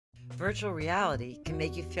Virtual reality can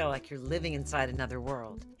make you feel like you're living inside another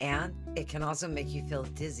world, and it can also make you feel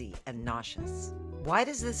dizzy and nauseous. Why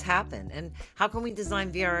does this happen, and how can we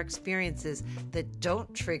design VR experiences that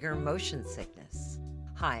don't trigger motion sickness?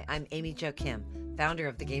 Hi, I'm Amy Jo Kim, founder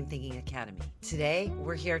of the Game Thinking Academy. Today,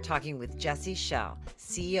 we're here talking with Jesse Schell,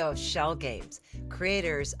 CEO of Schell Games,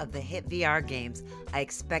 creators of the hit VR games I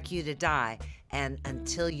Expect You to Die and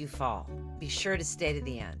Until You Fall. Be sure to stay to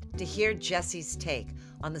the end to hear Jesse's take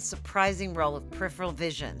on the surprising role of peripheral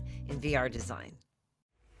vision in VR design.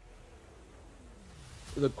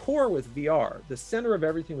 The core with VR, the center of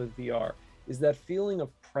everything with VR, is that feeling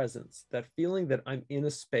of presence, that feeling that I'm in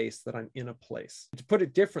a space, that I'm in a place. To put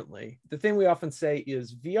it differently, the thing we often say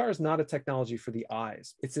is VR is not a technology for the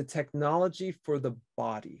eyes. It's a technology for the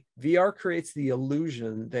body. VR creates the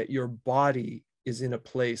illusion that your body is in a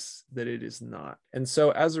place that it is not. And so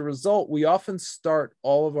as a result, we often start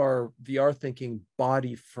all of our VR thinking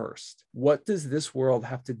body first. What does this world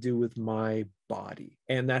have to do with my body?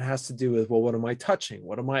 And that has to do with, well, what am I touching?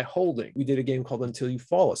 What am I holding? We did a game called Until You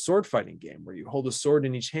Fall, a sword fighting game where you hold a sword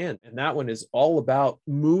in each hand. And that one is all about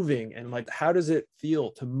moving and like, how does it feel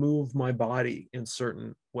to move my body in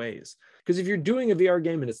certain ways? Because if you're doing a VR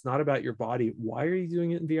game and it's not about your body, why are you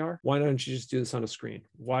doing it in VR? Why don't you just do this on a screen?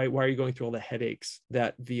 Why are you going through all the headaches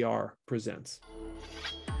that VR presents?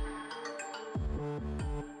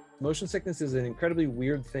 Motion sickness is an incredibly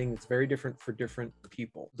weird thing. It's very different for different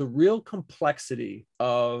people. The real complexity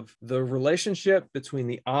of the relationship between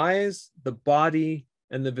the eyes, the body,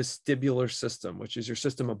 and the vestibular system, which is your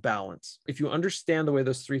system of balance. If you understand the way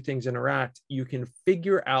those three things interact, you can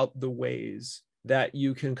figure out the ways that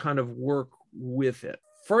you can kind of work with it.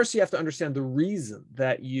 First, you have to understand the reason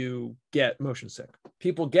that you get motion sick.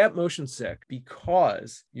 People get motion sick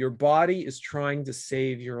because your body is trying to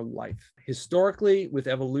save your life. Historically, with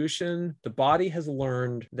evolution, the body has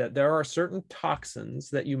learned that there are certain toxins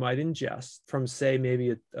that you might ingest from, say,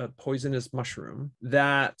 maybe a poisonous mushroom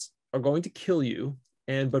that are going to kill you.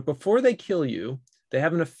 But before they kill you, they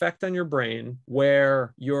have an effect on your brain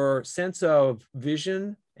where your sense of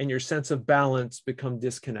vision and your sense of balance become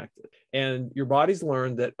disconnected. And your body's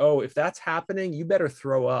learned that, oh, if that's happening, you better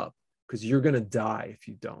throw up because you're going to die if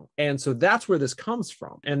you don't. And so that's where this comes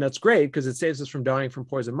from. And that's great because it saves us from dying from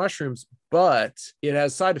poison mushrooms, but it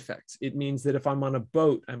has side effects. It means that if I'm on a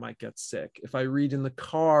boat, I might get sick. If I read in the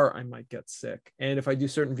car, I might get sick. And if I do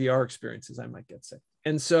certain VR experiences, I might get sick.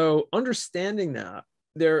 And so understanding that,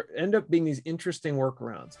 there end up being these interesting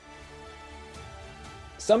workarounds.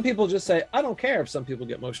 Some people just say, I don't care if some people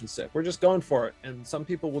get motion sick. We're just going for it. And some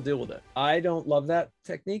people will deal with it. I don't love that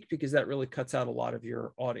technique because that really cuts out a lot of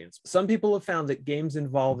your audience. Some people have found that games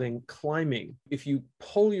involving climbing, if you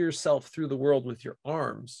pull yourself through the world with your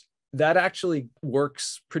arms, that actually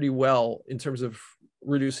works pretty well in terms of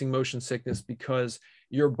reducing motion sickness because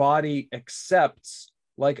your body accepts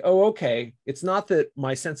like, oh, okay, it's not that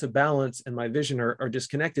my sense of balance and my vision are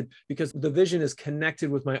disconnected because the vision is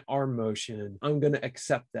connected with my arm motion. I'm going to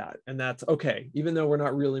accept that. And that's okay, even though we're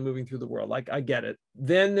not really moving through the world. Like, I get it.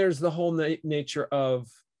 Then there's the whole nature of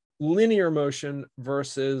linear motion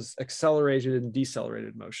versus accelerated and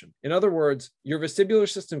decelerated motion. In other words, your vestibular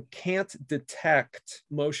system can't detect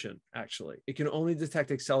motion, actually. It can only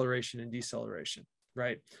detect acceleration and deceleration.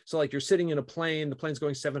 Right. So like you're sitting in a plane, the plane's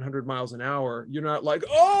going 700 miles an hour. You're not like,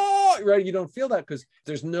 oh, right. You don't feel that because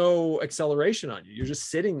there's no acceleration on you. You're just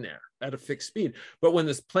sitting there at a fixed speed. But when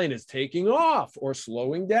this plane is taking off or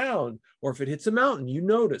slowing down, or if it hits a mountain, you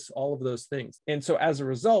notice all of those things. And so as a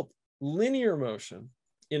result, linear motion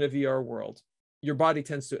in a VR world, your body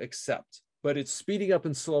tends to accept, but it's speeding up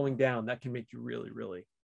and slowing down. That can make you really, really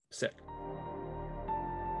sick.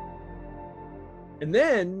 And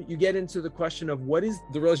then you get into the question of what is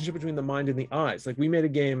the relationship between the mind and the eyes? Like we made a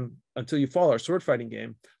game, Until You Fall, our sword fighting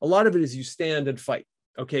game. A lot of it is you stand and fight.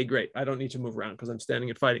 Okay, great. I don't need to move around because I'm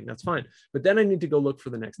standing and fighting. That's fine. But then I need to go look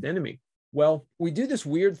for the next enemy. Well, we do this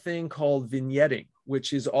weird thing called vignetting,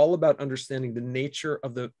 which is all about understanding the nature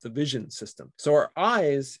of the vision system. So our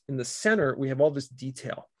eyes in the center, we have all this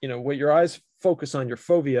detail. You know, what your eyes focus on, your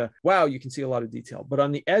fovea, wow, you can see a lot of detail. But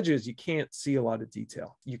on the edges, you can't see a lot of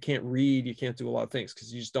detail. You can't read, you can't do a lot of things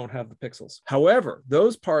because you just don't have the pixels. However,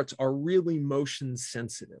 those parts are really motion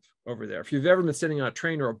sensitive over there. If you've ever been sitting on a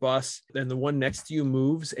train or a bus and the one next to you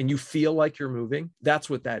moves and you feel like you're moving, that's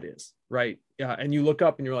what that is, right? Yeah, and you look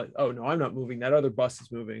up and you're like, oh no, I'm not moving. That other bus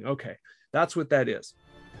is moving. Okay, that's what that is.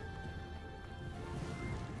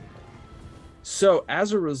 So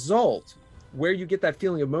as a result, where you get that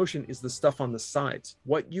feeling of motion is the stuff on the sides.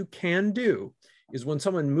 What you can do is when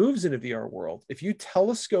someone moves in a VR world, if you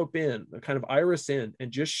telescope in, the kind of iris in,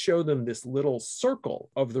 and just show them this little circle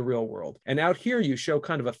of the real world, and out here you show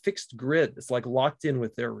kind of a fixed grid that's like locked in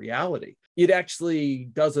with their reality, it actually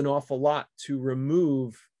does an awful lot to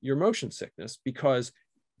remove your motion sickness, because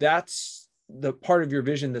that's the part of your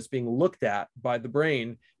vision that's being looked at by the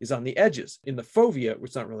brain is on the edges. In the fovea,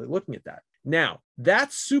 it's not really looking at that. Now,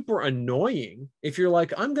 that's super annoying if you're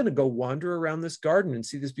like, I'm going to go wander around this garden and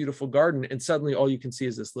see this beautiful garden, and suddenly all you can see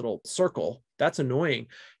is this little circle. That's annoying.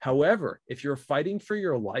 However, if you're fighting for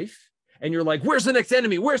your life and you're like, where's the next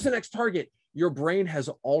enemy? Where's the next target? Your brain has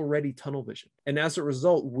already tunnel vision. And as a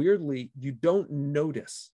result, weirdly, you don't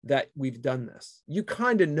notice that we've done this. You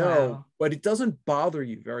kind of know, Wow. but it doesn't bother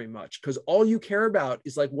you very much, because all you care about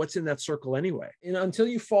is like what's in that circle anyway. And Until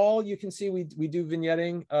You Fall, you can see we do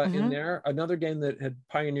vignetting in there. Another game that had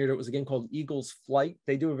pioneered it was a game called Eagle's Flight.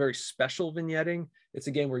 They do a very special vignetting. It's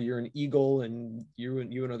a game where you're an eagle and you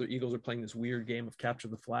and other eagles are playing this weird game of capture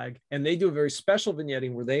the flag. And they do a very special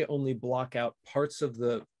vignetting where they only block out parts of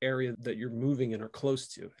the area that you're moving in or close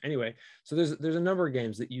to. Anyway, so there's a number of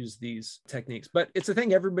games that use these techniques, but it's a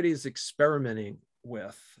thing everybody is experimenting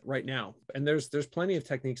with right now. And there's plenty of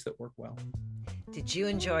techniques that work well. Did you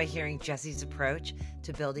enjoy hearing Jesse's approach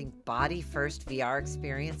to building body-first VR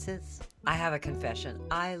experiences? I have a confession.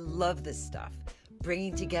 I love this stuff.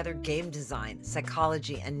 Bringing together game design,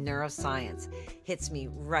 psychology, and neuroscience hits me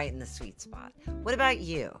right in the sweet spot. What about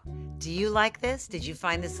you? Do you like this? Did you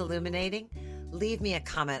find this illuminating? Leave me a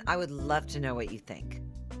comment. I would love to know what you think.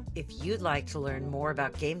 If you'd like to learn more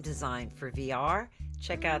about game design for VR,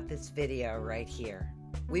 check out this video right here.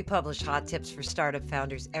 We publish hot tips for startup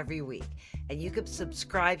founders every week, and you can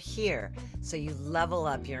subscribe here so you level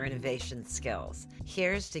up your innovation skills.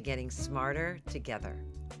 Here's to getting smarter together.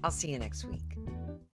 I'll see you next week.